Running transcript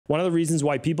one of the reasons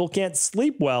why people can't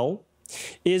sleep well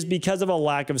is because of a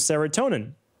lack of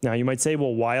serotonin. Now, you might say,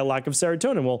 well, why a lack of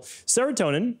serotonin? Well,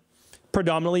 serotonin,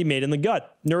 predominantly made in the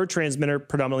gut, neurotransmitter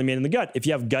predominantly made in the gut. If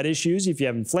you have gut issues, if you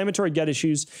have inflammatory gut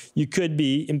issues, you could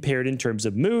be impaired in terms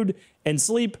of mood and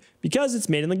sleep because it's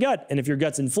made in the gut. And if your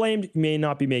gut's inflamed, you may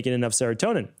not be making enough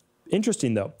serotonin.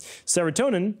 Interesting though,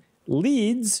 serotonin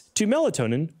leads to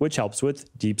melatonin, which helps with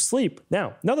deep sleep.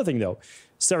 Now, another thing though,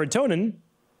 serotonin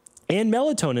and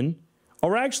melatonin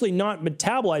are actually not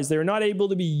metabolized. They're not able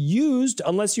to be used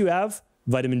unless you have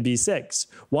vitamin B6.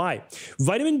 Why?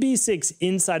 Vitamin B6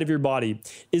 inside of your body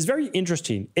is very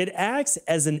interesting. It acts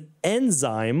as an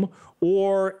enzyme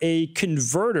or a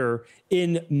converter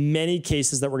in many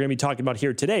cases that we're going to be talking about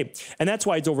here today. And that's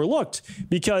why it's overlooked,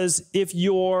 because if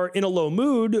you're in a low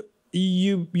mood,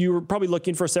 you're probably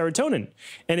looking for serotonin.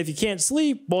 And if you can't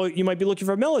sleep, well, you might be looking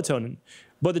for melatonin.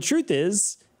 But the truth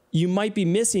is, you might be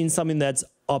missing something that's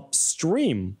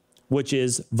upstream, which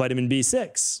is vitamin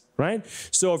B6, right?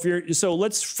 So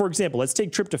for example, let's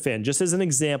take tryptophan just as an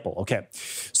example. Okay.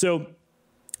 So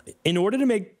in order to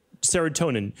make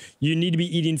serotonin, you need to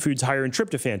be eating foods higher in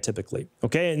tryptophan typically.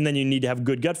 Okay. And then you need to have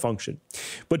good gut function.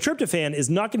 But tryptophan is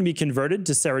not going to be converted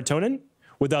to serotonin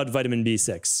without vitamin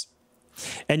B6.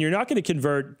 And you're not going to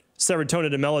convert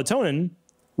serotonin to melatonin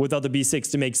without the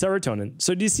B6 to make serotonin.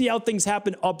 So do you see how things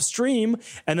happen upstream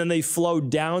and then they flow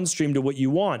downstream to what you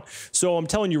want? So I'm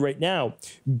telling you right now,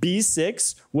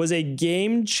 B6 was a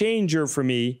game changer for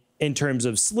me in terms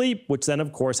of sleep, which then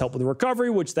of course helped with recovery,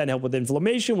 which then helped with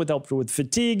inflammation, which helped with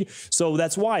fatigue. So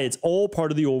that's why it's all part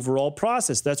of the overall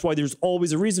process. That's why there's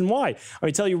always a reason why.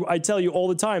 I tell you all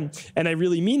the time, and I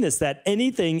really mean this, that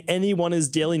anything anyone is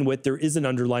dealing with, there is an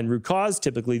underlying root cause.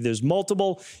 Typically there's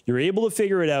multiple. You're able to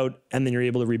figure it out, and then you're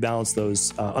able to rebalance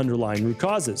those underlying root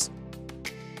causes.